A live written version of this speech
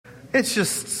It's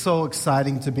just so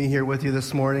exciting to be here with you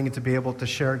this morning and to be able to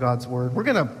share God's Word. We're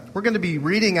gonna be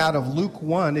reading out of Luke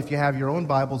 1 if you have your own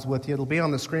Bibles with you. It'll be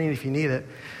on the screen if you need it.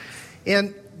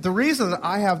 And the reason that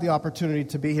I have the opportunity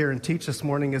to be here and teach this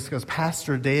morning is because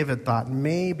Pastor David thought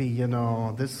maybe,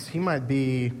 he might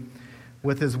be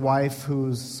with his wife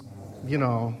who's,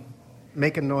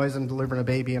 making noise and delivering a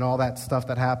baby and all that stuff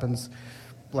that happens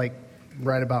like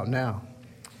right about now.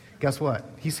 Guess what?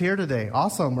 He's here today.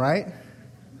 Awesome, right?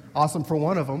 Awesome for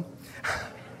one of them.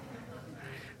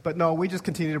 But no, we just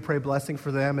continue to pray blessing for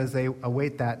them as they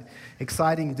await that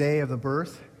exciting day of the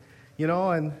birth.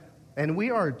 And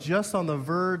we are just on the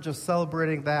verge of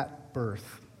celebrating that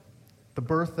birth. The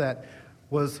birth that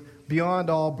was beyond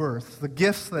all births. The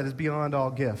gifts that is beyond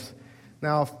all gifts.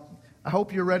 Now, I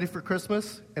hope you're ready for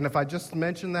Christmas. And if I just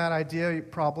mention that idea, you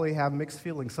probably have mixed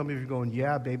feelings. Some of you are going,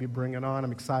 yeah, baby, bring it on.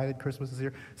 I'm excited. Christmas is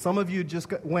here. Some of you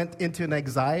just went into an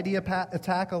anxiety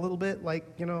attack a little bit,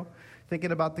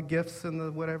 thinking about the gifts and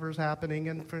the whatever's happening.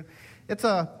 And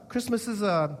Christmas is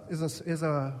a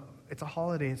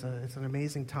holiday. It's an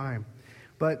amazing time.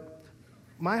 But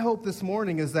my hope this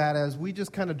morning is that as we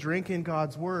just kind of drink in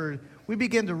God's Word, we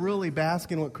begin to really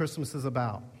bask in what Christmas is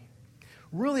about.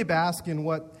 Really bask in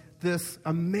what this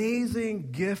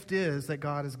amazing gift is that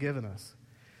God has given us.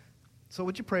 So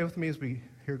would you pray with me as we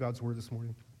hear God's Word this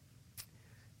morning?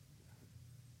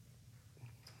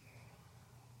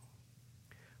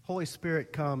 Holy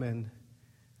Spirit, come and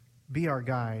be our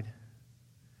guide.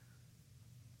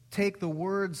 Take the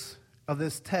words of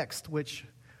this text, which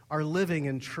are living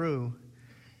and true,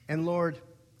 and Lord,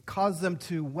 cause them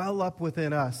to well up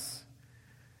within us.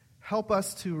 Help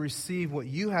us to receive what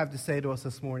you have to say to us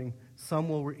this morning. Some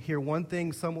will hear one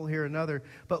thing, some will hear another.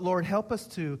 But Lord, help us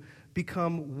to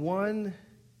become one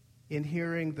in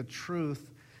hearing the truth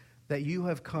that you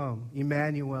have come,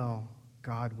 Emmanuel,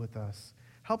 God with us.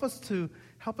 Help us to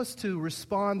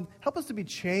respond, help us to be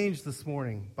changed this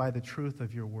morning by the truth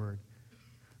of your word.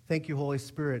 Thank you, Holy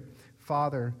Spirit,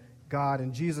 Father, God,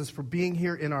 and Jesus for being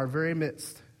here in our very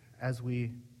midst as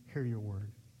we hear your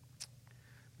word.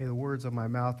 May the words of my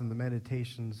mouth and the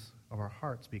meditations of our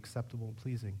hearts be acceptable and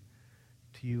pleasing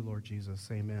to you, Lord Jesus.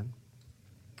 Amen.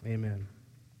 Amen.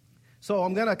 So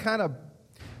I'm going to kind of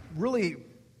really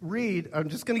I'm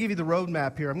just going to give you the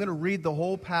roadmap here. I'm going to read the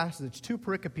whole passage. Two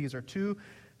pericopes are two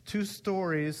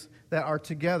stories that are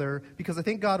together because I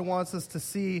think God wants us to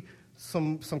see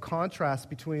some contrast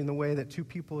between the way that two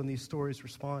people in these stories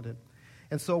responded.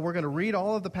 And so we're going to read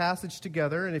all of the passage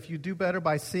together, and if you do better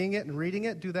by seeing it and reading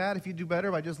it, do that. If you do better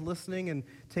by just listening and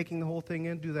taking the whole thing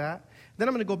in, do that. Then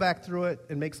I'm going to go back through it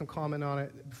and make some comment on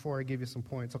it before I give you some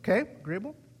points. Okay?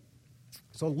 Agreeable?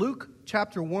 So Luke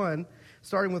chapter 1,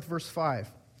 starting with verse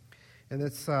 5. And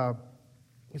it's a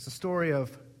story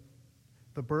of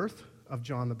the birth of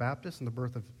John the Baptist and the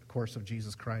birth, of course, of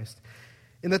Jesus Christ.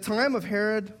 In the time of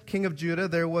Herod, king of Judah,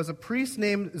 there was a priest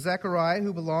named Zechariah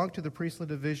who belonged to the priestly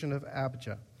division of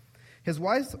Abijah. His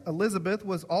wife Elizabeth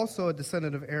was also a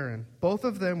descendant of Aaron. Both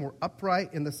of them were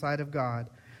upright in the sight of God,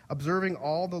 observing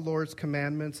all the Lord's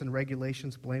commandments and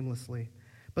regulations blamelessly.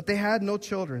 But they had no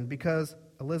children because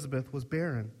Elizabeth was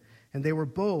barren, and they were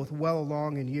both well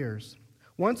along in years.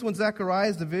 Once when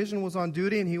Zechariah's division was on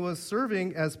duty and he was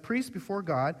serving as priest before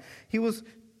God,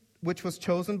 which was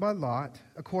chosen by Lot,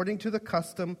 according to the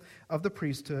custom of the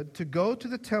priesthood, to go to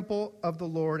the temple of the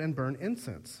Lord and burn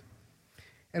incense.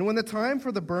 And when the time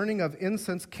for the burning of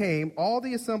incense came, all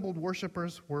the assembled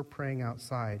worshipers were praying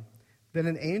outside. Then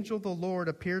an angel of the Lord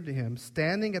appeared to him,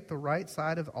 standing at the right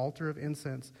side of the altar of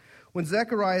incense. When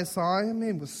Zechariah saw him,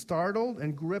 he was startled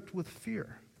and gripped with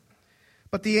fear.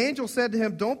 But the angel said to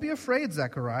him, "Don't be afraid,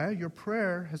 Zechariah, your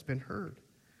prayer has been heard.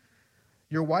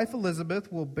 Your wife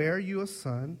Elizabeth will bear you a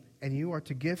son, and you are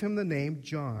to give him the name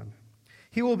John.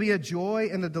 He will be a joy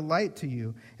and a delight to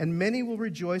you, and many will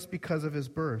rejoice because of his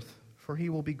birth, for he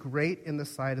will be great in the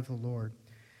sight of the Lord.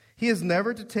 He is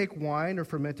never to take wine or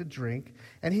fermented drink,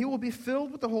 and he will be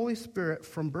filled with the Holy Spirit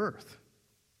from birth.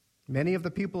 Many of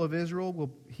the people of Israel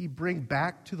will he bring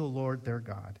back to the Lord their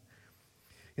God,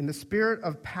 in the spirit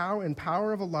of power and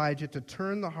power of Elijah, to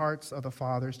turn the hearts of the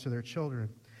fathers to their children,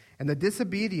 and the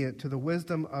disobedient to the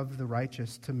wisdom of the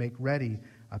righteous, to make ready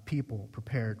a people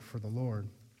prepared for the Lord."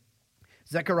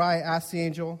 Zechariah asked the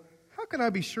angel, "How can I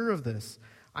be sure of this?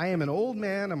 I am an old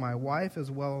man, and my wife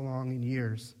is well along in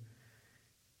years."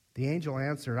 The angel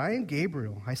answered, "I am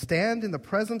Gabriel. I stand in the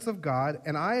presence of God,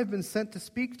 and I have been sent to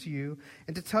speak to you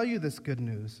and to tell you this good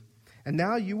news. And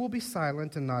now you will be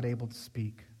silent and not able to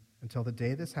speak until the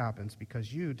day this happens,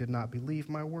 because you did not believe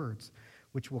my words,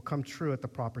 which will come true at the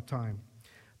proper time.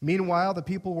 Meanwhile, the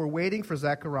people were waiting for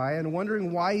Zechariah and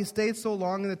wondering why he stayed so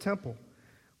long in the temple.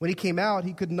 When he came out,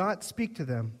 he could not speak to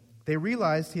them. They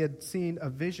realized he had seen a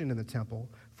vision in the temple,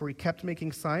 for he kept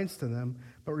making signs to them,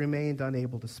 but remained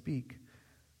unable to speak.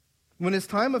 When his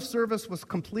time of service was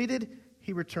completed,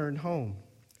 he returned home.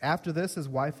 After this, his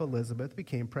wife Elizabeth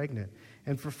became pregnant,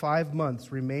 and for 5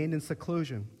 months remained in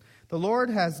seclusion. "The Lord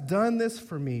has done this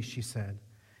for me," she said.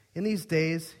 "In these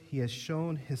days he has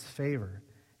shown his favor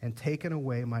and taken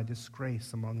away my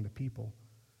disgrace among the people."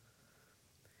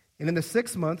 And in the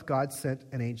 6th month, God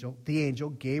sent the angel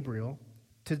Gabriel,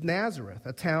 to Nazareth,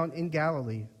 a town in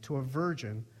Galilee, to a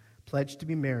virgin pledged to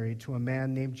be married to a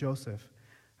man named Joseph,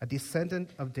 a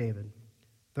descendant of David.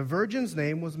 The virgin's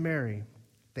name was Mary.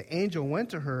 The angel went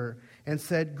to her and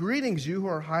said, "Greetings, you who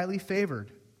are highly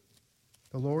favored.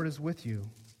 The Lord is with you."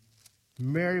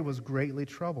 Mary was greatly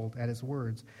troubled at his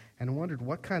words and wondered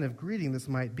what kind of greeting this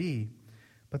might be.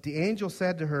 But the angel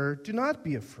said to her, "Do not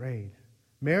be afraid.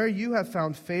 Mary, you have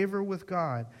found favor with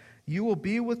God. You will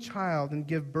be with child and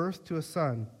give birth to a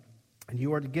son, and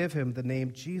you are to give him the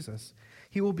name Jesus.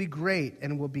 He will be great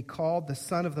and will be called the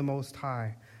Son of the Most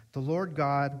High. The Lord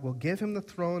God will give him the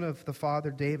throne of the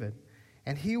father David,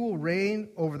 and he will reign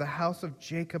over the house of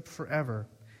Jacob forever.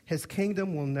 His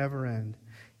kingdom will never end."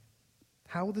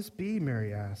 "How will this be?"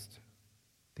 Mary asked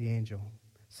the angel,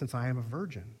 "since I am a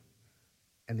virgin?"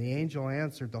 And the angel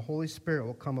answered, "The Holy Spirit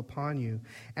will come upon you,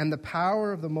 and the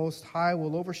power of the Most High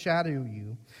will overshadow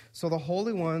you. So the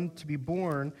Holy One to be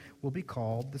born will be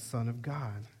called the Son of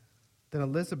God. Then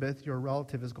Elizabeth, your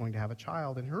relative, is going to have a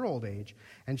child in her old age,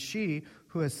 and she,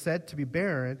 who is said to be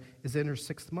barren, is in her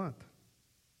 6th month.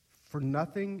 For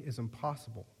nothing is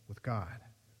impossible with God."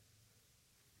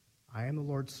 "I am the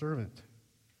Lord's servant,"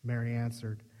 Mary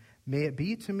answered. "May it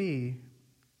be to me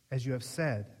as you have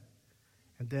said."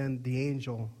 And then the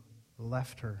angel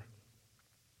left her.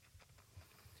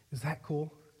 Is that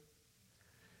cool?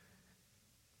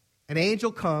 An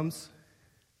angel comes,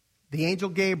 the angel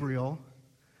Gabriel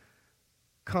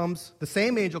comes, the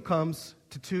same angel comes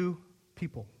to 2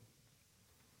 people.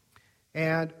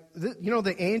 And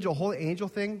the whole angel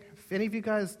thing, if any of you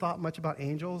guys thought much about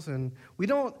angels, and we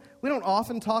don't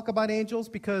often talk about angels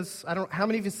because how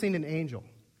many of you have seen an angel?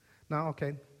 No,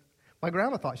 okay. My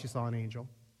grandma thought she saw an angel.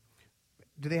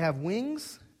 Do they have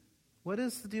wings? What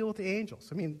is the deal with the angels?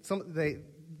 I mean,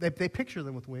 they picture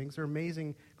them with wings. They're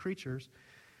amazing creatures.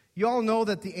 You all know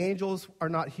that the angels are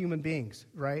not human beings,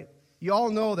 right? You all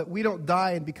know that we don't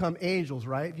die and become angels,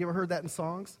 right? Have you ever heard that in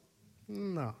songs?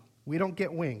 No. We don't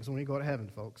get wings when we go to heaven,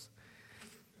 folks.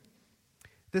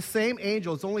 This same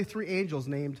angel, it's only 3 angels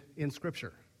named in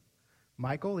Scripture.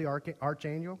 Michael, the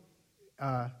archangel,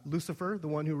 Lucifer, the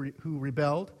one who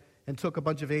rebelled and took a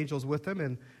bunch of angels with him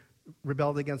and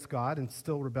rebelled against God and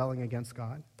still rebelling against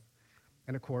God.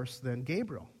 And of course, then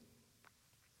Gabriel.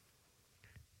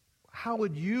 How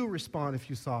would you respond if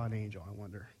you saw an angel, I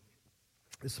wonder?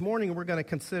 This morning, we're going to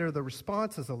consider the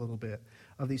responses a little bit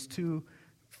of these 2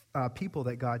 people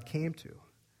that God came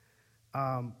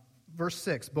to. Verse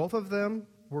 6, both of them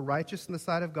were righteous in the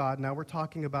sight of God. Now we're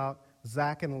talking about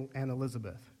Zach and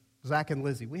Elizabeth. Zach and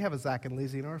Lizzie. We have a Zach and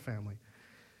Lizzie in our family.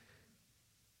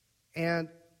 And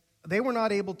they were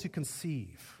not able to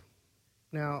conceive.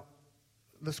 Now,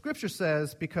 the Scripture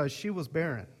says because she was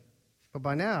barren. But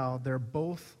by now, they're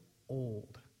both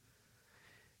old.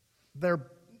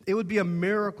 It would be a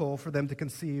miracle for them to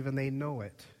conceive, and they know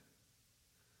it.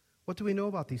 What do we know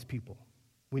about these people?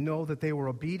 We know that they were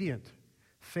obedient,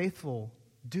 faithful,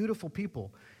 dutiful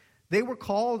people. They were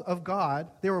called of God.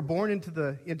 They were born into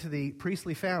the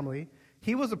priestly family.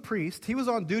 He was a priest. He was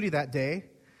on duty that day.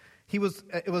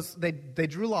 They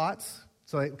drew lots,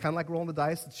 so kind of like rolling the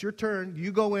dice. It's your turn.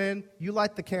 You go in. You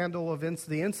light the candle of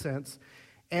the incense,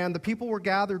 and the people were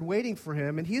gathered waiting for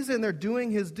him, and he's in there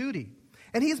doing his duty.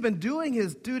 And he's been doing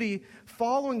his duty,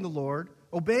 following the Lord,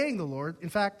 obeying the Lord. In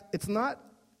fact, it's not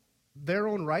their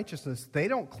own righteousness. They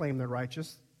don't claim they're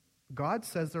righteous. God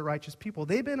says they're righteous people.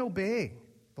 They've been obeying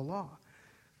the law.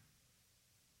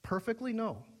 Perfectly?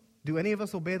 No. Do any of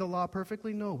us obey the law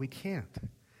perfectly? No, we can't.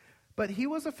 But he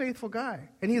was a faithful guy.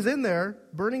 And he's in there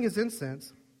burning his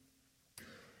incense.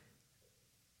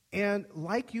 And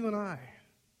like you and I,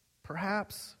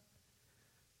 perhaps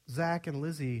Zach and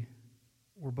Lizzie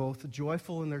were both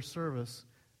joyful in their service,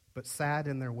 but sad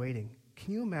in their waiting.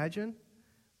 Can you imagine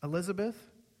Elizabeth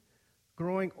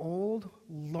growing old,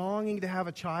 longing to have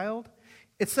a child?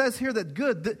 It says here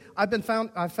that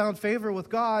I've found favor with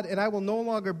God, and I will no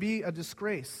longer be a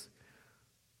disgrace.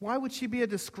 Why would she be a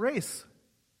disgrace?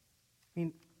 I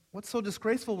mean, what's so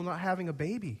disgraceful with not having a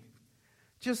baby?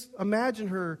 Just imagine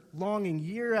her longing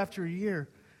year after year.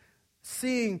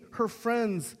 seeing her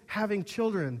friends having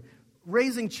children,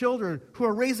 raising children who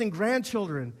are raising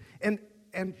grandchildren.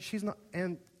 And she's not,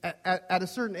 and at a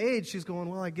certain age, she's going,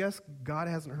 well, I guess God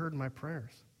hasn't heard my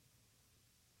prayers.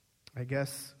 I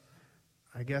guess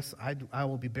I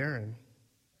will be barren,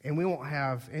 and we won't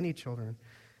have any children.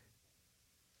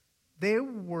 They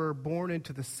were born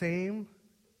into the same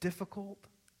difficult,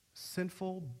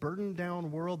 sinful, burdened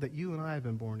down world that you and I have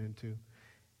been born into.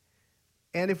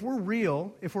 And if we're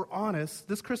real, if we're honest,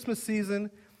 this Christmas season,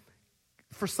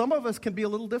 for some of us, can be a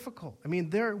little difficult. I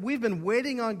mean, we've been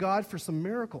waiting on God for some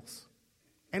miracles,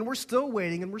 and we're still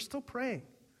waiting, and we're still praying.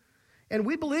 And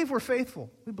we believe we're faithful.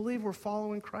 We believe we're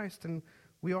following Christ, and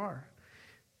we are.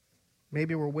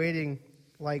 Maybe we're waiting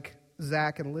like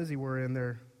Zach and Lizzie were in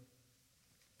their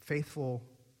faithful,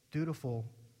 dutiful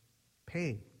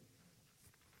pain.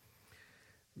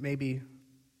 Maybe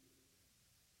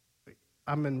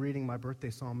I've been reading my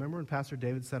birthday psalm. Remember when Pastor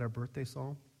David said our birthday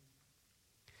psalm?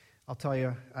 I'll tell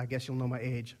you, I guess you'll know my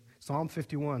age. Psalm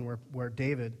 51, where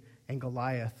David and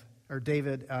Goliath, or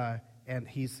David, and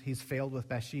he's failed with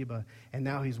Bathsheba, and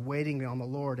now he's waiting on the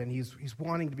Lord, and he's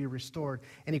wanting to be restored.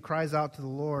 And he cries out to the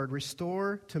Lord,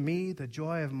 "Restore to me the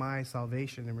joy of my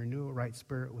salvation and renew a right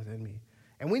spirit within me."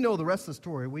 And we know the rest of the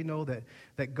story. We know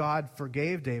that God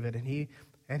forgave David,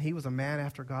 and he was a man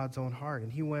after God's own heart,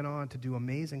 and he went on to do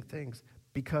amazing things.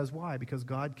 Because why? Because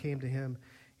God came to him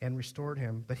and restored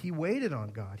him. But he waited on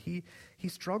God. He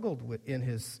struggled in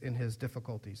his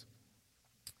difficulties.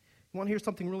 You want to hear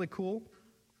something really cool?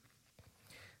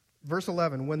 Verse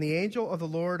 11, when the angel of the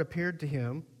Lord appeared to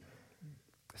him,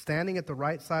 standing at the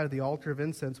right side of the altar of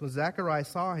incense, when Zechariah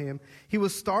saw him, he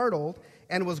was startled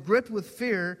and was gripped with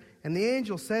fear. And the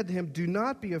angel said to him, "Do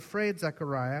not be afraid,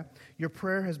 Zechariah. Your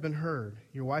prayer has been heard.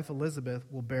 Your wife Elizabeth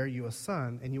will bear you a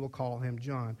son, and you will call him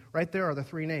John." Right there are the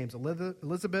three names: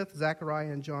 Elizabeth,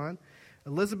 Zechariah, and John.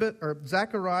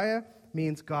 Zechariah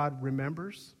means God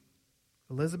remembers.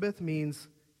 Elizabeth means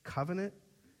covenant.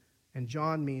 And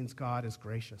John means God is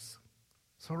gracious.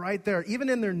 So right there, even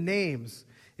in their names,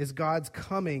 is God's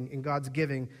coming and God's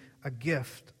giving a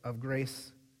gift of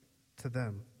grace to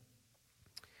them.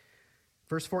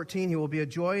 Verse 14, he will be a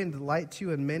joy and delight to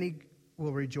you, and many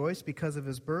will rejoice because of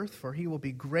his birth, for he will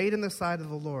be great in the sight of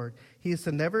the Lord. He is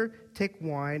to never take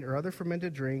wine or other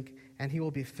fermented drink, and he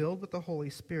will be filled with the Holy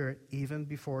Spirit even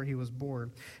before he was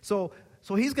born. So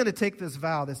he's going to take this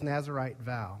vow, this Nazirite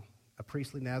vow, a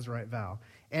priestly Nazirite vow.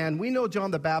 And we know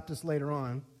John the Baptist later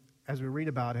on, as we read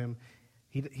about him,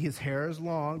 his hair is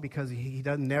long because he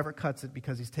never cuts it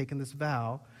because he's taken this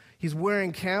vow. He's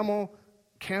wearing camel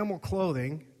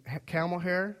clothing, camel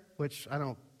hair, which I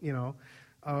don't,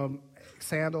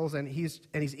 sandals, and he's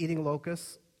eating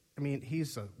locusts. I mean,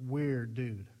 he's a weird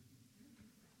dude.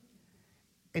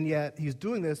 And yet he's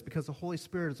doing this because the Holy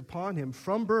Spirit is upon him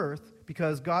from birth,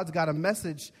 because God's got a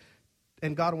message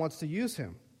and God wants to use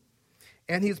him.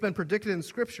 And he's been predicted in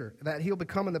Scripture that he'll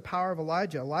become in the power of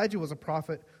Elijah. Elijah was a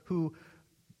prophet who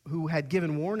had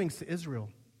given warnings to Israel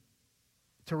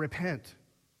to repent.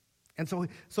 And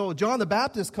so John the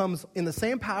Baptist comes in the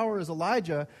same power as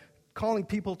Elijah, calling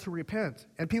people to repent.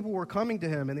 And people were coming to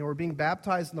him, and they were being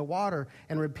baptized in the water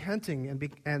and repenting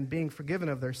and being forgiven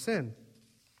of their sin.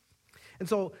 And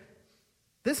so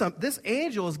this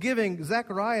angel is giving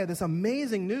Zechariah this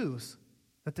amazing news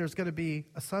that there's going to be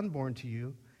a son born to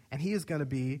you, and he is going to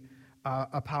be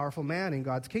a powerful man in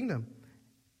God's kingdom.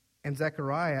 And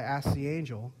Zechariah asks the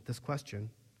angel this question: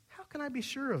 how can I be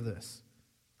sure of this?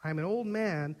 I'm an old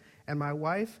man, and my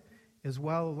wife is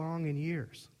well along in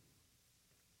years.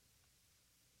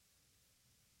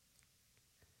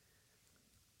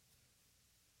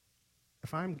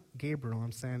 If I'm Gabriel,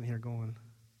 I'm standing here going,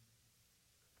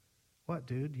 what,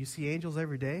 dude? You see angels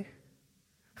every day?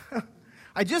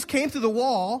 I just came through the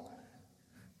wall.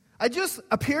 I just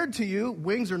appeared to you,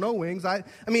 wings or no wings. I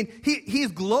mean,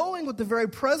 he's glowing with the very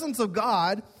presence of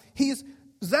God.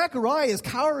 Zechariah is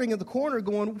cowering in the corner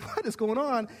going, what is going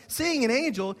on? Seeing an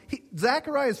angel,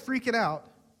 Zechariah is freaking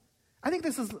out. I think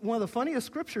this is one of the funniest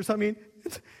scriptures. I mean,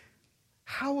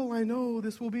 how will I know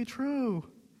this will be true?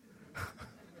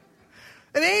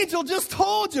 An angel just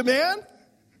told you, man.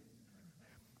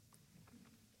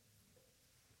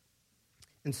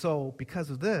 And so, because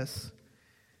of this,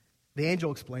 the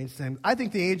angel explains to him. I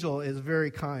think the angel is very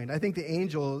kind. I think the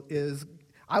angel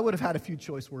I would have had a few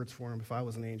choice words for him if I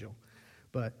was an angel.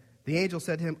 But the angel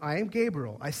said to him, I am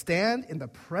Gabriel. I stand in the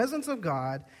presence of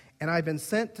God, and I've been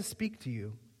sent to speak to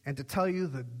you and to tell you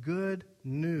the good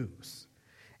news.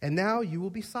 And now you will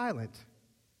be silent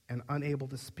and unable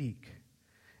to speak.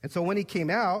 And so when he came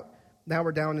out, now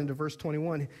we're down into verse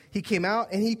 21, he came out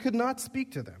and he could not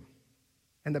speak to them.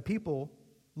 And the people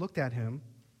looked at him,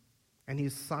 and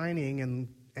he's signing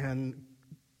and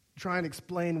trying to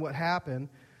explain what happened.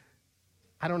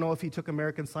 I don't know if he took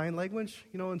American Sign Language,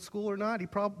 in school or not.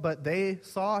 But they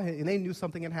saw him, and they knew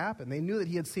something had happened. They knew that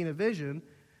he had seen a vision.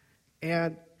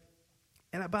 But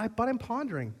I'm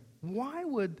pondering, why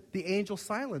would the angel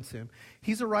silence him?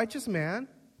 He's a righteous man.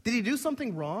 Did he do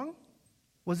something wrong?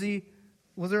 Was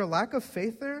there a lack of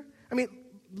faith there? I mean,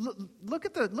 look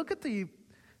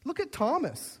at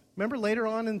Thomas. Remember later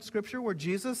on in Scripture where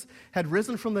Jesus had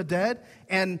risen from the dead,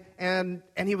 and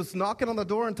he was knocking on the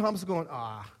door, and Thomas was going,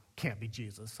 can't be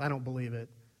Jesus. I don't believe it.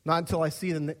 Not until I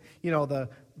see the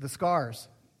scars.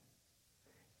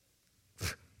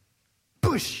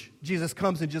 Push! Jesus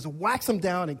comes and just whacks him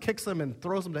down and kicks him and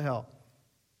throws him to hell.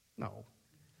 No.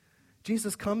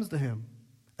 Jesus comes to him.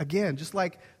 Again, just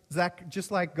like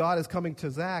God is coming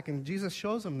to Zach, and Jesus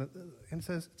shows him and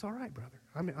says, it's all right, brother.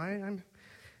 I'm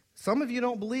some of you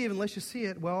don't believe unless you see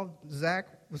it. Well, Zach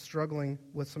was struggling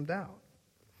with some doubt.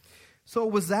 So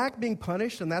was Zach being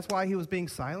punished, and that's why he was being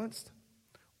silenced?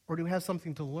 Or do we have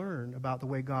something to learn about the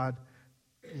way God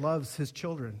loves his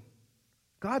children?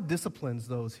 God disciplines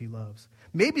those he loves.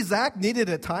 Maybe Zach needed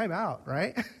a timeout,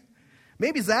 right?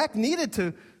 Maybe Zach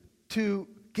needed to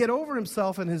get over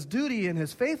himself and his duty and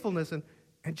his faithfulness and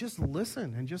just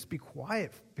listen and just be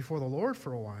quiet before the Lord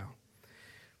for a while.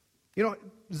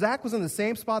 Zach was in the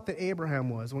same spot that Abraham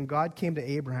was when God came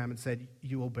to Abraham and said,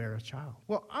 you will bear a child.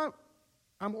 Well,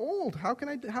 I'm old. How can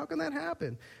that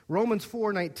happen? Romans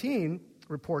 4:19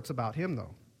 reports about him,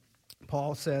 though.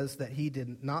 Paul says that he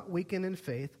did not weaken in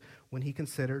faith when he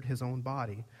considered his own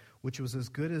body, which was as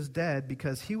good as dead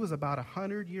because he was about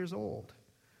 100 years old.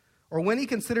 Or when he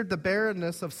considered the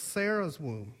barrenness of Sarah's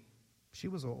womb. She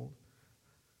was old.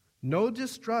 No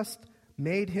distrust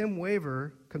made him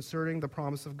waver concerning the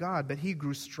promise of God, but he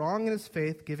grew strong in his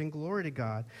faith, giving glory to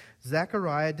God.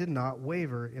 Zechariah did not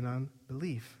waver in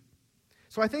unbelief.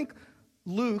 So I think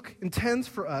Luke intends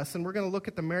for us, and we're going to look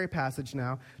at the Mary passage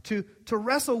now, to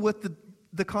wrestle with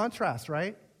the contrast,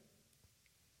 right?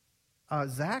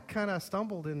 Zach kind of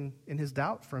stumbled in his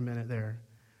doubt for a minute there,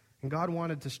 and God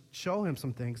wanted to show him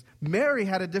some things. Mary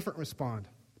had a different response.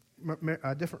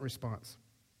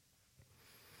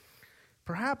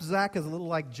 Perhaps Zach is a little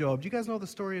like Job. Do you guys know the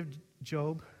story of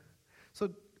Job? So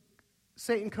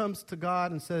Satan comes to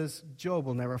God and says, Job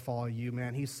will never follow you,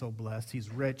 man. He's so blessed. He's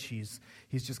rich. He's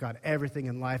just got everything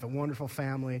in life, a wonderful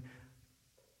family.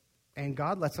 And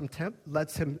God lets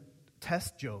him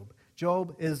test Job.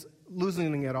 Job is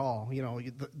losing it all,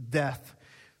 death,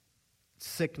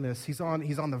 sickness. He's on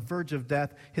the verge of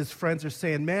death. His friends are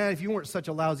saying, man, if you weren't such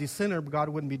a lousy sinner, God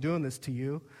wouldn't be doing this to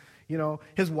you.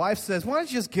 His wife says, why don't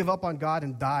you just give up on God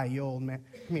and die, you old man?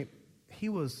 I mean, he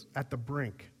was at the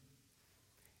brink.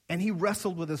 And he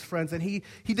wrestled with his friends, and he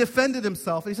defended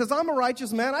himself. And he says, I'm a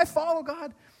righteous man. I follow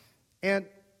God. And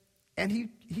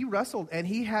he wrestled, and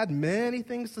he had many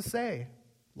things to say,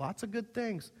 lots of good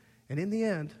things. And in the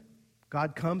end,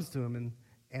 God comes to him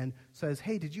and says,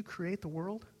 hey, did you create the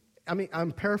world? I mean,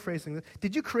 I'm paraphrasing this.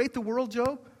 Did you create the world,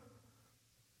 Job?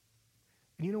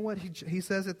 And you know what he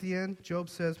says at the end? Job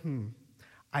says,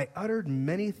 I uttered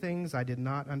many things I did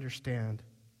not understand.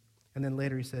 And then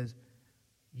later he says,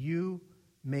 you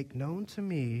make known to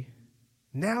me,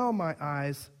 now my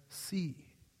eyes see.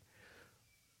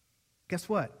 Guess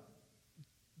what?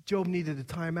 Job needed a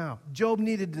timeout. Job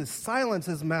needed to silence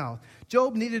his mouth.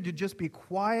 Job needed to just be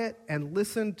quiet and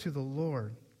listen to the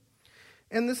Lord.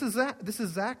 And this is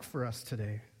Zach for us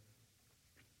today.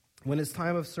 When his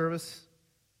time of service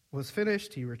was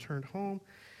finished, he returned home,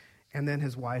 and then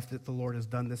his wife, that the Lord has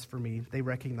done this for me, they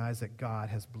recognize that God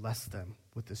has blessed them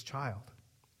with this child.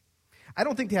 I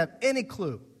don't think they have any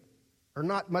clue, or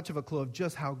not much of a clue, of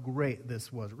just how great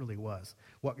this really was,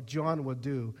 what John would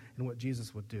do and what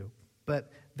Jesus would do. But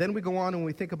then we go on and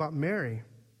we think about Mary.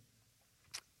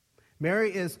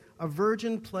 Mary is a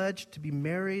virgin pledged to be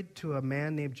married to a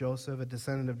man named Joseph, a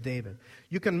descendant of David.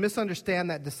 You can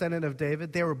misunderstand that descendant of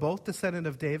David. They were both descendant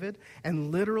of David,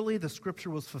 and literally the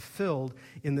scripture was fulfilled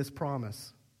in this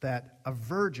promise that a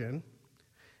virgin,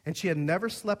 and she had never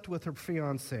slept with her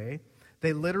fiancé.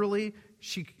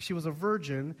 She was a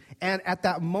virgin, and at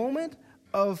that moment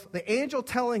of the angel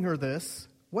telling her this,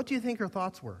 what do you think her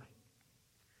thoughts were?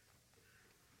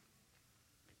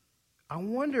 I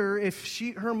wonder if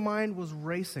her mind was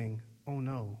racing. Oh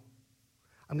no,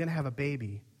 I'm going to have a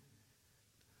baby.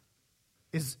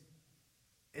 Is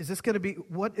this going to be,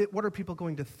 what are people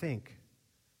going to think?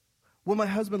 Will my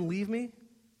husband leave me,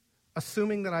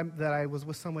 assuming that I was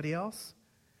with somebody else?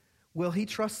 Will he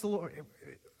trust the Lord?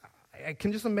 I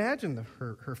can just imagine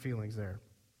her feelings there.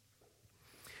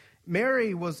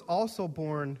 Mary was also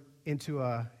born into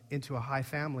a high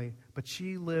family, but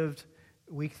she lived.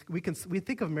 We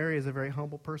think of Mary as a very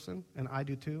humble person, and I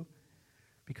do too,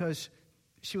 because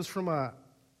she was from a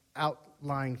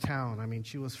outlying town. I mean,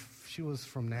 she was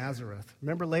from Nazareth.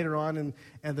 Remember later on,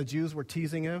 and the Jews were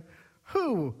teasing him,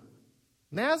 who?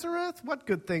 Nazareth? What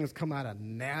good things come out of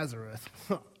Nazareth?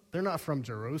 They're not from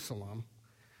Jerusalem.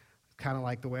 Kind of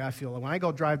like the way I feel when I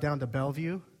go drive down to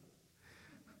Bellevue.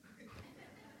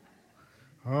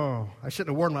 Oh, I shouldn't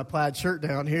have worn my plaid shirt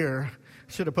down here.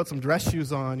 Should have put some dress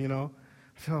shoes on, you know.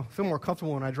 I feel more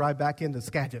comfortable when I drive back into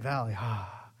Skagit Valley.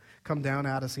 Come down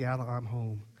out of Seattle, I'm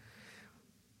home.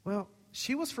 Well,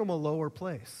 she was from a lower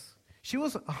place. She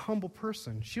was a humble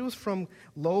person. She was from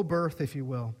low birth, if you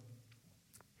will.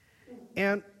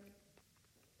 And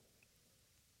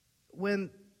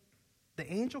when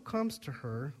the angel comes to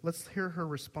her, let's hear her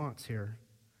response here.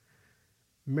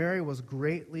 Mary was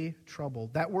greatly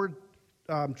troubled. That word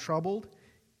troubled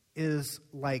is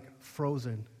like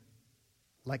frozen,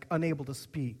 like unable to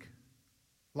speak,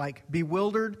 like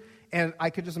bewildered. And I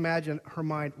could just imagine her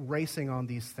mind racing on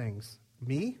these things.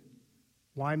 Me?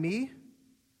 Why me?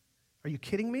 Are you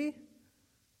kidding me?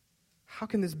 How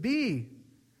can this be?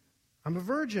 I'm a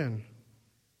virgin.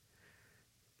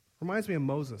 Reminds me of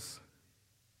Moses.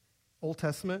 Old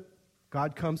Testament,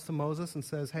 God comes to Moses and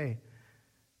says, hey,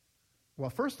 well,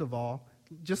 first of all,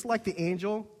 just like the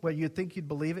angel, where you'd think you'd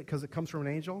believe it because it comes from an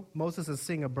angel, Moses is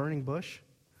seeing a burning bush.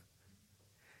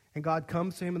 And God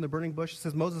comes to him in the burning bush and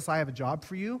says, Moses, I have a job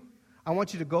for you. I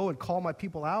want you to go and call my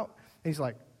people out. And he's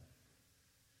like,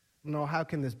 no, how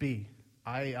can this be?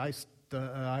 I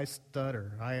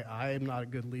stutter. I'm not a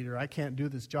good leader. I can't do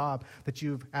this job that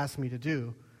you've asked me to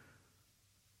do.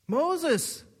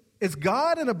 Moses, it's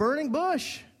God in a burning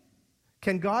bush.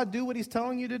 Can God do what he's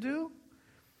telling you to do?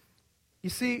 You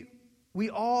see, we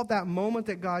all, that moment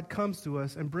that God comes to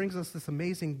us and brings us this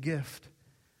amazing gift,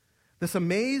 this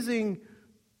amazing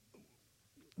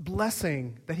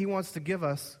blessing that he wants to give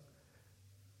us,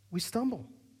 we stumble.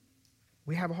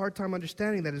 We have a hard time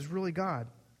understanding that it's really God.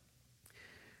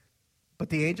 But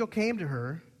the angel came to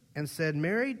her and said,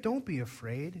 Mary, don't be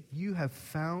afraid. You have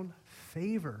found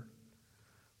favor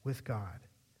with God.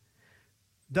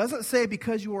 Doesn't say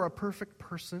because you are a perfect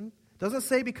person. Doesn't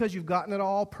say because you've gotten it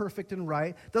all perfect and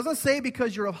right. Doesn't say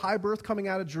because you're of high birth coming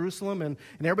out of Jerusalem and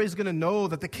everybody's going to know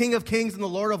that the King of Kings and the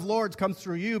Lord of Lords comes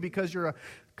through you because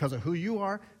of who you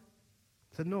are.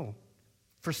 He said, no.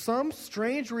 For some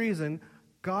strange reason,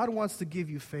 God wants to give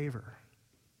you favor.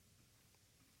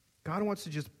 God wants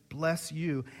to just bless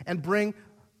you and bring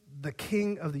the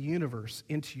King of the universe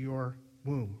into your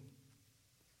womb.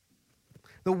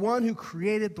 The one who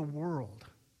created the world.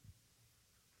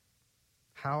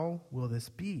 How will this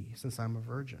be since I'm a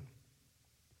virgin?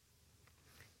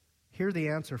 Hear the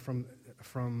answer from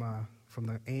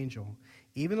the angel.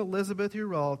 Even Elizabeth, your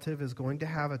relative, is going to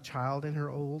have a child in her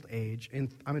old age.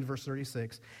 I'm in verse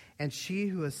 36. And she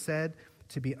who is said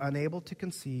to be unable to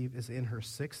conceive is in her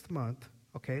 6th month.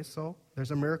 Okay, so there's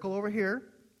a miracle over here.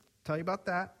 Tell you about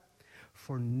that.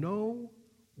 For no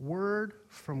word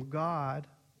from God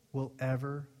will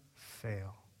ever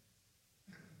fail.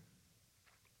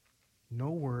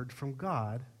 No word from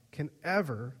God can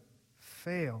ever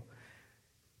fail.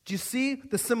 Do you see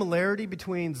the similarity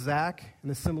between Zach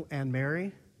and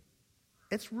Mary?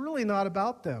 It's really not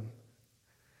about them.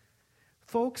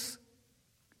 Folks,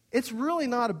 it's really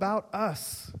not about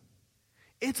us.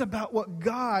 It's about what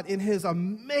God, in his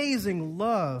amazing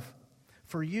love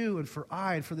for you and for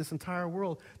I and for this entire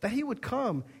world, that he would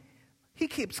come. He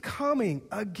keeps coming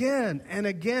again and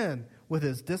again with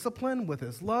his discipline, with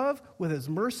his love, with his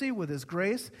mercy, with his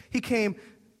grace. He came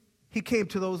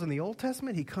to those in the Old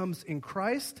Testament. He comes in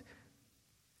Christ,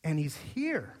 and he's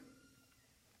here.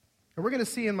 And we're going to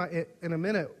see in a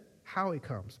minute how he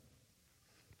comes.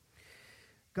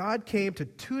 God came to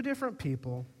 2 different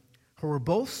people who were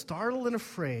both startled and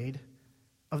afraid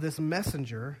of this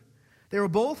messenger. They were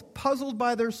both puzzled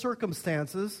by their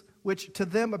circumstances, which to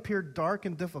them appeared dark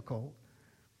and difficult.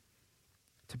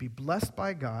 To be blessed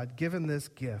by God, given this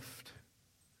gift.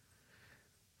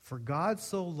 For God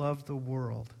so loved the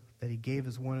world that he gave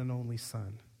his one and only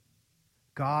Son.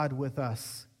 God with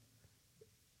us.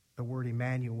 The word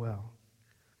Emmanuel.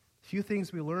 Few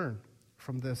things we learn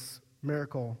from this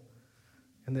miracle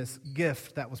and this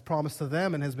gift that was promised to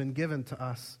them and has been given to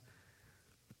us.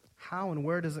 How and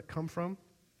where does it come from?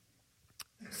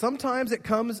 Sometimes it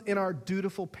comes in our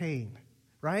dutiful pain,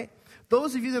 right?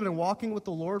 Those of you that have been walking with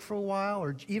the Lord for a while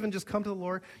or even just come to the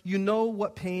Lord, you know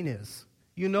what pain is.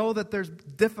 You know that there's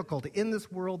difficulty. In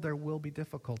this world, there will be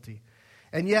difficulty.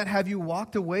 And yet, have you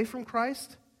walked away from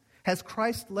Christ? Has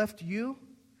Christ left you?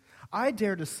 I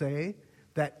dare to say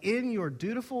that in your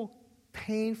dutiful,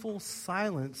 painful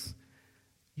silence,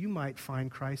 you might find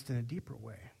Christ in a deeper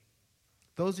way.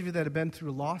 Those of you that have been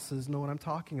through losses know what I'm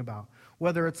talking about.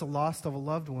 Whether it's a loss of a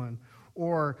loved one,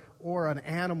 or an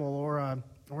animal, or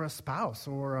a spouse,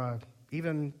 or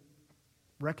even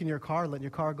wrecking your car, letting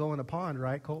your car go in a pond,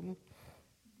 right, Colton?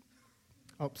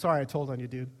 Oh, sorry, I told on you,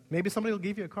 dude. Maybe somebody will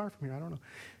give you a car from here. I don't know.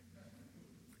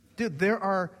 Dude, there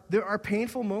are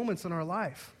painful moments in our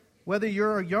life. Whether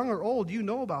you're young or old, you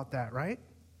know about that, right?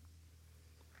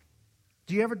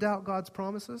 Do you ever doubt God's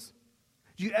promises?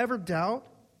 Do you ever doubt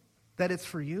that it's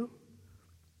for you?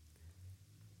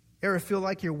 Ever feel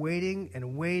like you're waiting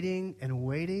and waiting and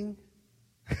waiting?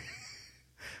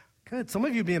 Good. Some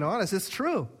of you being honest, it's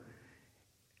true.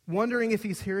 Wondering if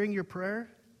he's hearing your prayer?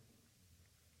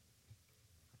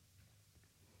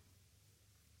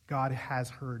 God has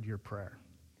heard your prayer,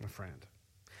 my friend.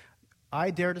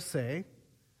 I dare to say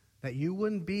that you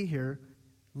wouldn't be here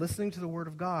listening to the Word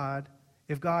of God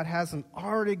if God hasn't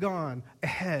already gone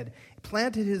ahead,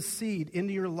 planted his seed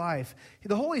into your life.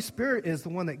 The Holy Spirit is the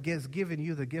one that has given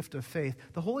you the gift of faith.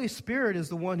 The Holy Spirit is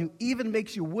the one who even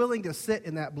makes you willing to sit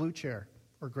in that blue chair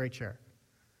or gray chair.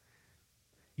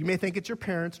 You may think it's your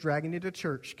parents dragging you to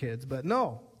church, kids, but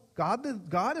no.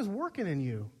 God is working in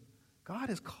you. God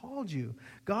has called you.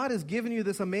 God has given you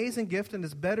this amazing gift, and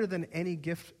it's better than any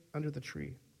gift under the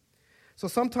tree. So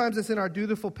sometimes it's in our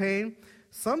dutiful pain.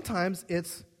 Sometimes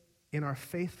it's in our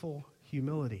faithful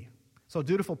humility. So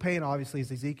dutiful pain, obviously,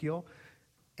 is Ezekiel,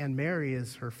 and Mary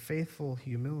is her faithful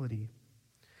humility.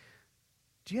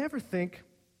 Do you ever think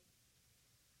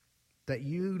that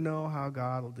you know how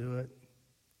God will do it?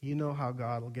 You know how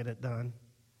God will get it done?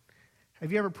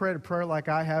 Have you ever prayed a prayer like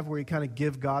I have where you kind of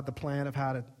give God the plan of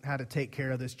how to take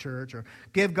care of this church, or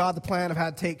give God the plan of how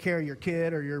to take care of your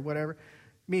kid or your whatever?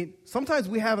 I mean, sometimes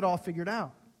we have it all figured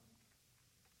out.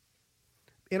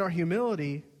 In our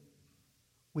humility,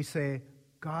 we say,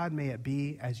 God, may it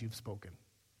be as you've spoken.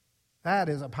 That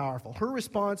is a powerful. Her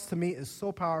response to me is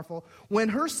so powerful. When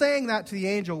her saying that to the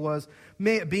angel was,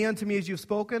 may it be unto me as you've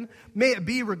spoken. May it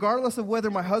be regardless of whether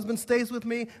my husband stays with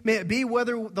me. May it be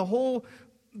whether all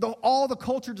the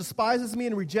culture despises me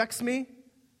and rejects me.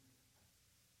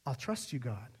 I'll trust you,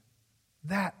 God.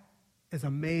 That is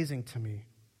amazing to me.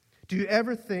 Do you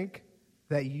ever think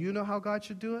that you know how God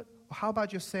should do it? Or how about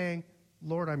just saying,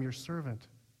 Lord, I'm your servant.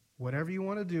 Whatever you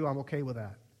want to do, I'm okay with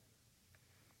that.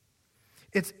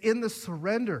 It's in the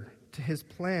surrender to his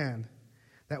plan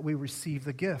that we receive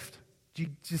the gift. Do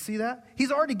you see that?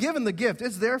 He's already given the gift.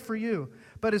 It's there for you.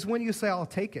 But it's when you say, I'll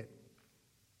take it.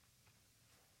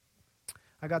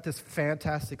 I got this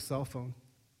fantastic cell phone.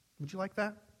 Would you like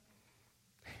that?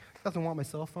 Doesn't want my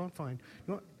cell phone? Fine.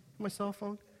 You want my cell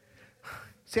phone?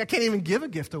 See, I can't even give a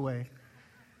gift away.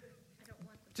 I don't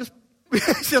want them. Just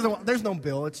she doesn't want, there's no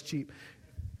bill. It's cheap.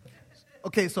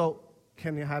 Okay, so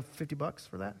can you have $50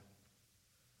 for that?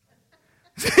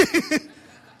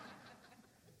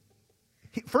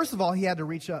 First of all, he had to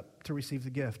reach up to receive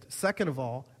the gift. Second of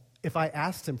all, if I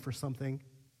asked him for something,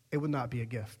 it would not be a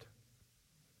gift.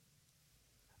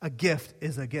 A gift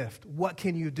is a gift. What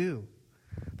can you do?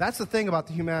 That's the thing about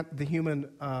the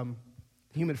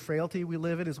human frailty we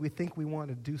live in, is we think we want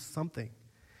to do something.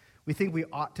 We think we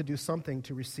ought to do something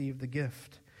to receive the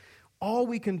gift. All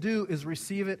we can do is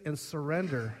receive it and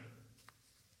surrender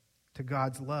to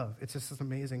God's love. It's just this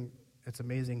amazing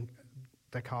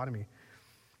dichotomy.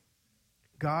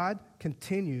 God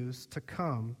continues to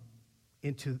come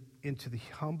into the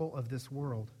humble of this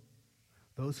world.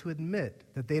 Those who admit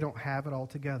that they don't have it all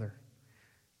together.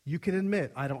 You can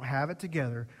admit, I don't have it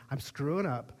together, I'm screwing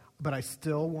up, but I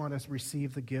still want to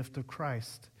receive the gift of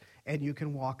Christ. And you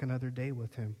can walk another day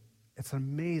with him. It's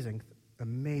amazing,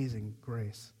 amazing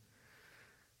grace.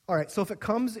 All right, so if it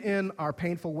comes in our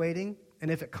painful waiting,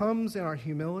 and if it comes in our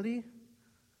humility,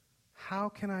 how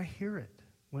can I hear it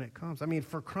when it comes? I mean,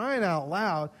 for crying out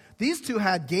loud, these two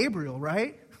had Gabriel,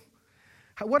 right?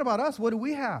 What about us? What do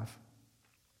we have?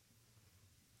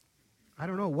 I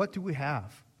don't know. What do we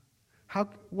have?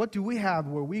 What do we have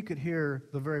where we could hear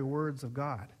the very words of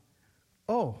God?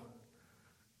 Oh.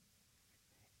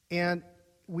 And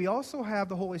we also have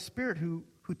the Holy Spirit who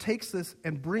takes this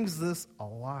and brings this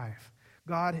alive.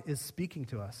 God is speaking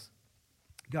to us.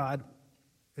 God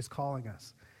is calling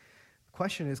us. The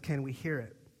question is, can we hear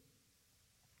it?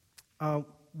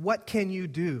 What can you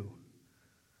do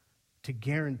to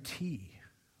guarantee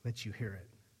that you hear it?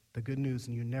 The good news,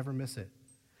 and you never miss it.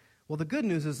 Well, the good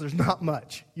news is there's not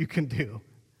much you can do.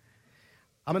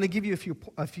 I'm going to give you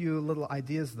a few little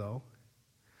ideas, though.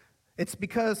 It's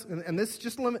because, and this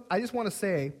just I just want to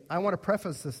say, I want to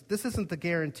preface this. This isn't the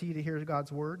guarantee to hear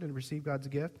God's word and receive God's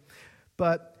gift,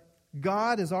 but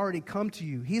God has already come to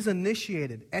you. He's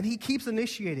initiated, and he keeps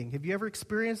initiating. Have you ever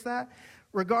experienced that?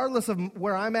 Regardless of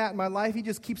where I'm at in my life, he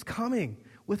just keeps coming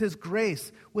with his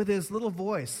grace, with his little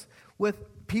voice, with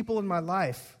people in my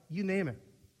life, you name it.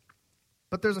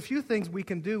 But there's a few things we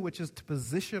can do, which is to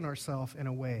position ourselves in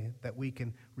a way that we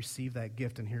can receive that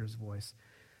gift and hear his voice.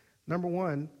 Number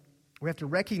one, we have to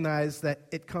recognize that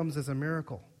it comes as a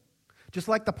miracle. Just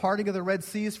like the parting of the Red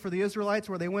Seas for the Israelites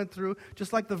where they went through,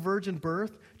 just like the virgin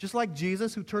birth, just like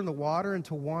Jesus who turned the water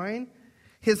into wine,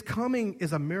 his coming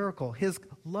is a miracle. His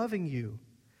loving you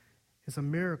is a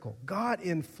miracle. God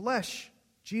in flesh,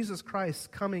 Jesus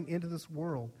Christ coming into this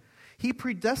world. He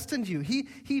predestined you. He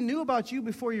knew about you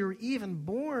before you were even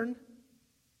born,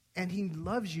 and he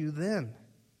loves you then.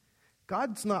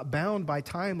 God's not bound by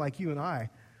time like you and I.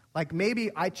 Like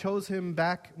maybe I chose him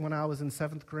back when I was in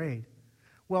 7th grade.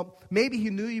 Well, maybe he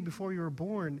knew you before you were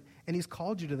born, and he's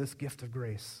called you to this gift of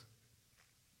grace.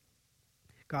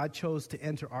 God chose to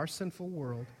enter our sinful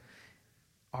world,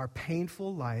 our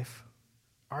painful life,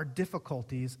 our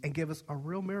difficulties, and give us a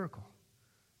real miracle.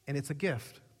 And it's a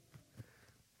gift.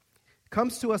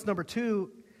 Comes to us, number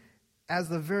two, as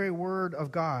the very word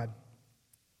of God.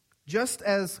 Just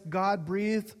as God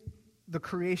breathed the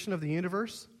creation of the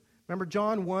universe. Remember,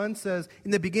 John 1 says,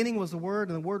 in the beginning was the Word,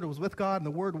 and the Word was with God, and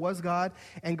the Word was God,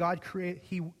 and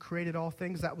He created all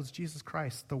things. That was Jesus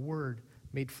Christ, the Word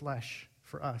made flesh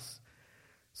for us.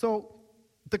 So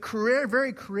the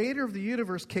very creator of the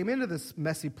universe came into this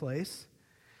messy place,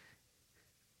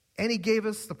 and he gave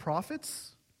us the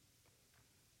prophets,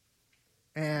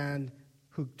 and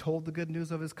who told the good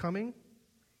news of his coming.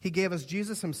 He gave us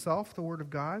Jesus himself, the Word of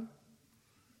God.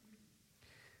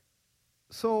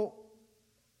 So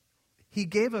he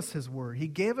gave us his word. He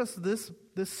gave us this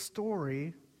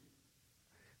story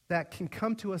that can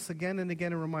come to us again and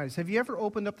again and remind us. Have you ever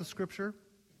opened up the scripture?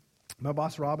 My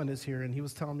boss Robin is here, and he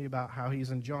was telling me about how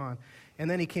he's in John. And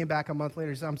then he came back a month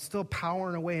later. He said, I'm still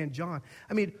powering away in John.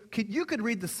 I mean, you could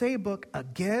read the same book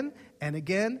again and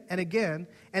again and again,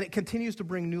 and it continues to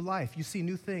bring new life. You see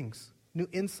new things, new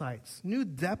insights, new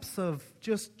depths of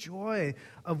just joy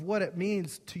of what it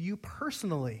means to you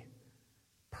personally.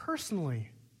 Personally.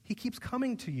 He keeps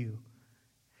coming to you.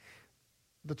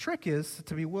 The trick is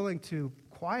to be willing to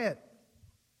quiet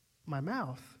my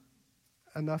mouth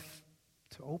enough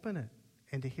to open it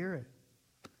and to hear it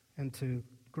and to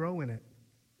grow in it.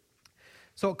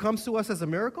 So it comes to us as a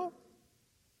miracle,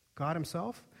 God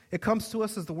himself. It comes to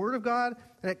us as the Word of God,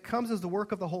 and it comes as the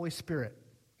work of the Holy Spirit.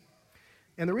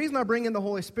 And the reason I bring in the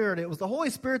Holy Spirit, it was the Holy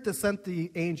Spirit that sent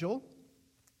the angel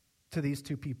to these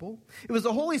two people. It was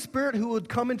the Holy Spirit who would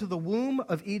come into the womb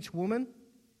of each woman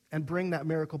and bring that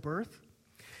miracle birth.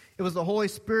 It was the Holy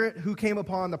Spirit who came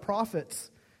upon the prophets.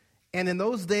 And in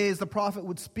those days, the prophet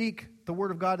would speak the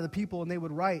word of God to the people, and they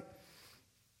would write.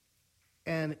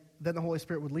 And then the Holy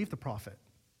Spirit would leave the prophet.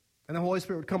 And the Holy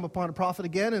Spirit would come upon a prophet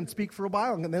again and speak for a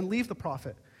while, and then leave the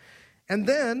prophet. And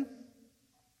then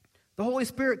the Holy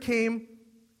Spirit came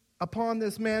upon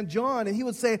this man, John, and he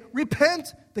would say,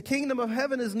 repent, the kingdom of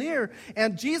heaven is near,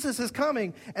 and Jesus is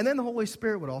coming. And then the Holy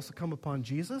Spirit would also come upon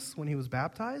Jesus when he was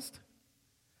baptized.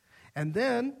 And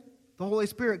then the Holy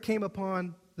Spirit came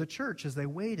upon the church as they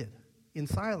waited in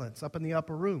silence up in the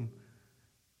upper room.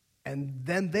 And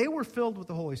then they were filled with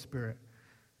the Holy Spirit.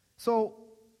 So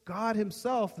God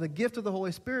himself, the gift of the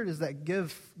Holy Spirit is that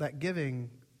giving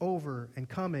over and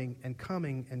coming and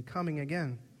coming and coming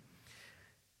again.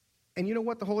 And you know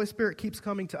what? The Holy Spirit keeps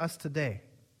coming to us today,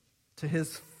 to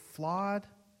his flawed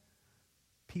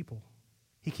people.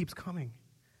 He keeps coming.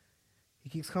 He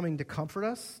keeps coming to comfort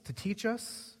us, to teach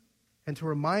us, and to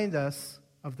remind us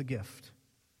of the gift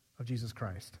of Jesus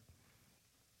Christ.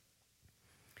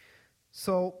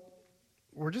 So,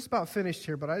 we're just about finished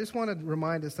here, but I just want to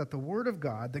remind us that the Word of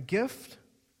God, the gift,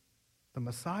 the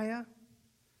Messiah,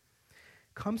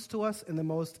 comes to us in the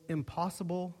most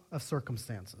impossible of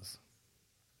circumstances.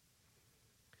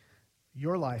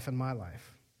 Your life and my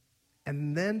life.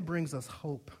 And then brings us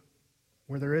hope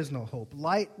where there is no hope.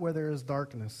 Light where there is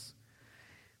darkness.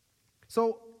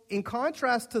 So, in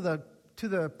contrast to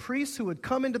the priests who would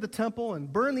come into the temple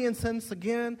and burn the incense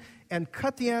again and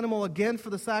cut the animal again for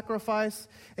the sacrifice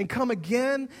and come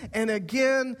again and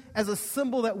again as a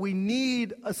symbol that we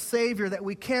need a Savior, that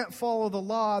we can't follow the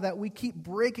law, that we keep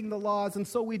breaking the laws, and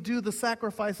so we do the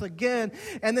sacrifice again,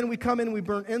 and then we come in and we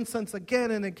burn incense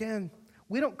again and again.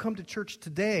 We don't come to church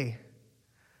today.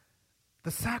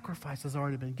 The sacrifice has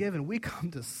already been given. We come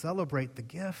to celebrate the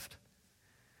gift.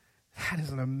 That is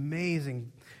an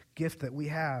amazing gift that we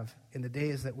have in the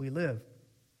days that we live,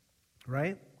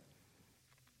 right?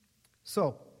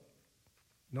 So,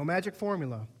 no magic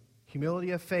formula.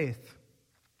 Humility of faith.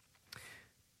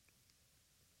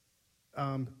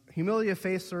 Humility of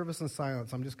faith, service, and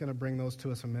silence. I'm just going to bring those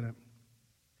to us a minute.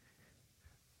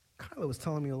 Kyla was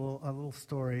telling me a little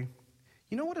story.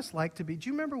 You know what it's like to be... Do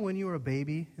you remember when you were a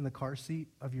baby in the car seat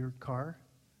of your car?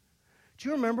 Do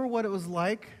you remember what it was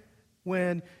like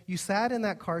when you sat in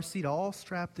that car seat all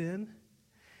strapped in,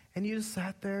 and you just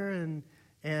sat there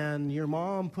and your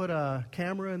mom put a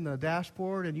camera in the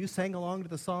dashboard and you sang along to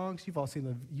the songs? You've all seen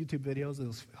the YouTube videos of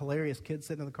those hilarious kids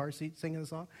sitting in the car seat singing the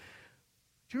song.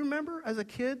 Do you remember as a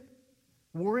kid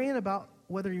worrying about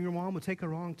whether your mom would take a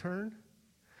wrong turn?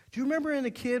 Do you remember as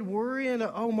a kid worrying,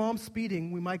 oh, mom's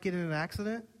speeding, we might get in an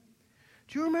accident?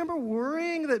 Do you remember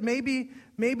worrying that maybe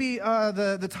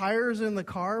the tires in the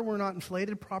car were not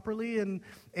inflated properly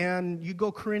and you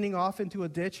go careening off into a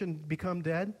ditch and become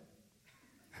dead?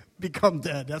 Become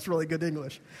dead. That's really good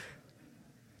English.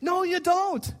 No, you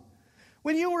don't.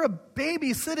 When you were a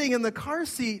baby sitting in the car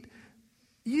seat,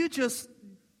 you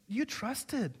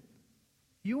trusted.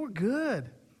 You were good.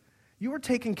 You were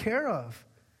taken care of.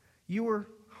 You were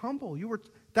humble.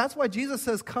 That's why Jesus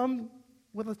says, come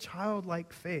with a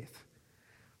childlike faith.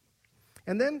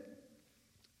 And then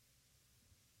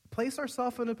place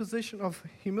ourselves in a position of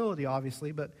humility,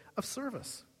 obviously, but of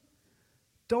service.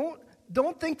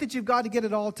 Don't think that you've got to get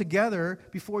it all together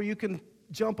before you can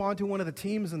jump onto one of the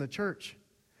teams in the church.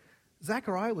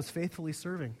 Zechariah was faithfully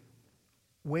serving,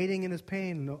 waiting in his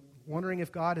pain, wondering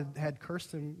if God had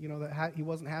cursed him, that he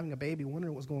wasn't having a baby,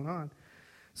 wondering what was going on.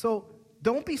 So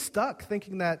don't be stuck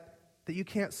thinking that you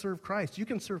can't serve Christ. You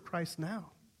can serve Christ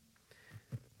now.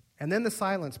 And then the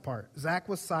silence part. Zach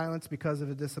was silenced because of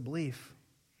a disbelief.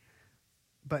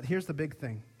 But here's the big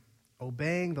thing.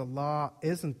 Obeying the law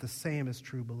isn't the same as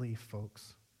true belief,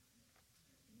 folks.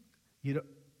 You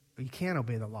can't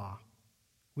obey the law.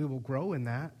 We will grow in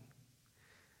that.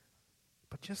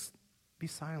 But just be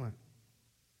silent.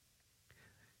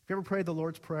 Have you ever prayed the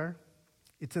Lord's Prayer?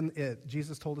 It's in it.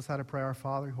 Jesus told us how to pray, Our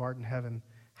Father who art in heaven,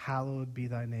 hallowed be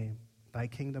thy name. Thy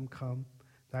kingdom come,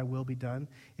 thy will be done.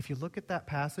 If you look at that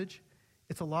passage,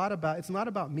 it's not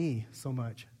about me so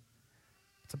much.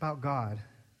 It's about God,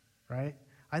 right?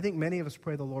 I think many of us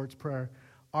pray the Lord's Prayer.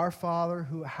 Our Father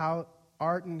who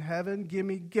art in heaven,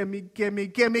 gimme, gimme, gimme,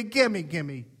 gimme, gimme,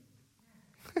 gimme.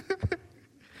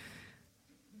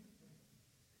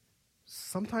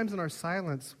 Sometimes in our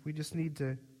silence, we just need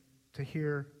to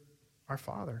hear our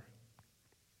Father.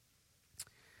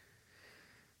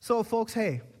 So, folks,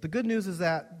 hey, the good news is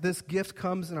that this gift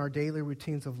comes in our daily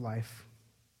routines of life.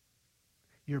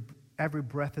 Every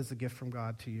breath is a gift from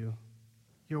God to you.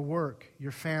 Your work,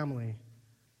 your family,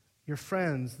 your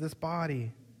friends, this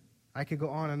body. I could go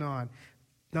on and on.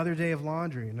 Another day of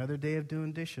laundry, another day of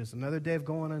doing dishes, another day of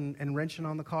going and wrenching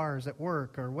on the cars at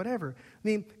work or whatever. I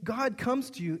mean, God comes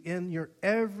to you in your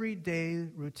everyday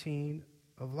routine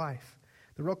of life.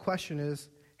 The real question is,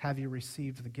 have you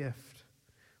received the gift?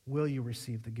 Will you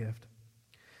receive the gift?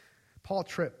 Paul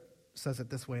Tripp says it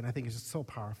this way, and I think it's just so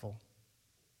powerful.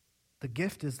 The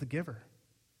gift is the giver.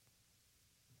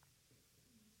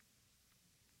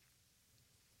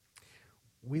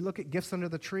 We look at gifts under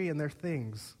the tree, and they're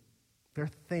things. They're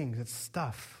things. It's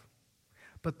stuff.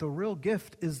 But the real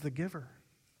gift is the giver,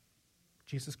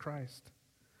 Jesus Christ.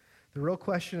 The real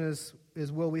question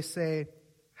is will we say,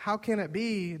 how can it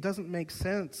be? It doesn't make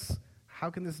sense. How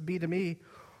can this be to me?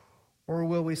 Or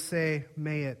will we say,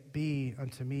 may it be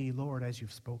unto me, Lord, as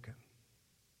you've spoken.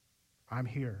 I'm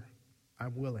here.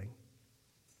 I'm willing.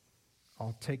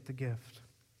 I'll take the gift.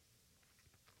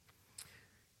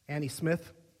 Annie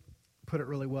Smith put it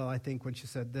really well, I think, when she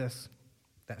said this,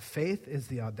 that faith is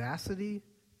the audacity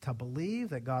to believe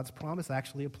that God's promise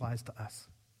actually applies to us.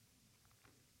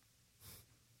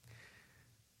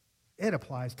 It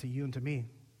applies to you and to me,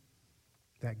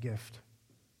 that gift.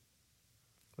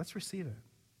 Let's receive it.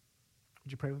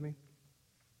 Would you pray with me?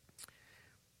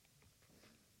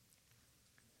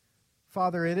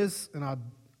 Father, it is an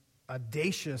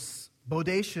audacious,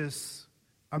 bodacious,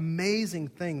 amazing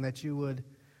thing that you would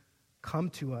come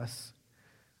to us.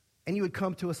 And you would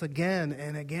come to us again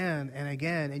and again and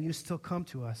again, and you still come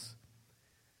to us.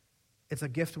 It's a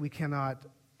gift we cannot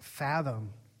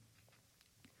fathom.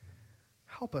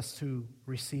 Help us to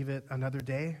receive it another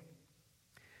day.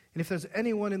 And if there's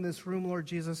anyone in this room, Lord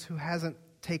Jesus, who hasn't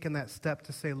taken that step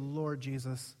to say, Lord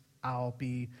Jesus, I'll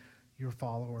be your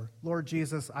follower. Lord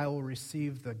Jesus, I will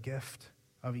receive the gift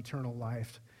of eternal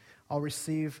life. I'll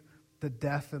receive the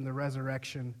death and the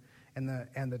resurrection and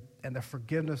the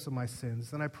forgiveness of my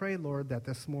sins. And I pray, Lord, that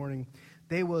this morning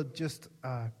they will just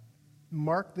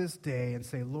mark this day and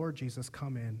say, Lord Jesus,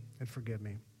 come in and forgive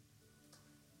me.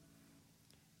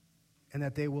 And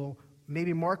that they will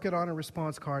maybe mark it on a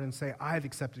response card and say, I've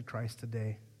accepted Christ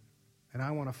today, and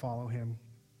I want to follow him.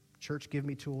 Church, give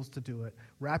me tools to do it.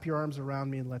 Wrap your arms around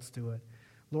me and let's do it.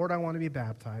 Lord, I want to be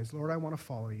baptized. Lord, I want to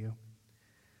follow you.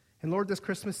 And Lord, this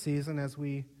Christmas season, as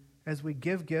we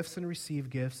give gifts and receive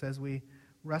gifts, as we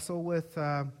wrestle with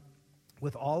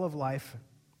all of life,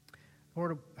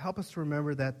 Lord, help us to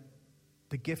remember that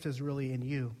the gift is really in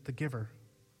you, the giver.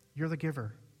 You're the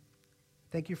giver.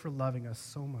 Thank you for loving us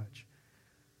so much.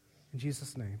 In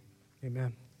Jesus' name,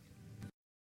 amen.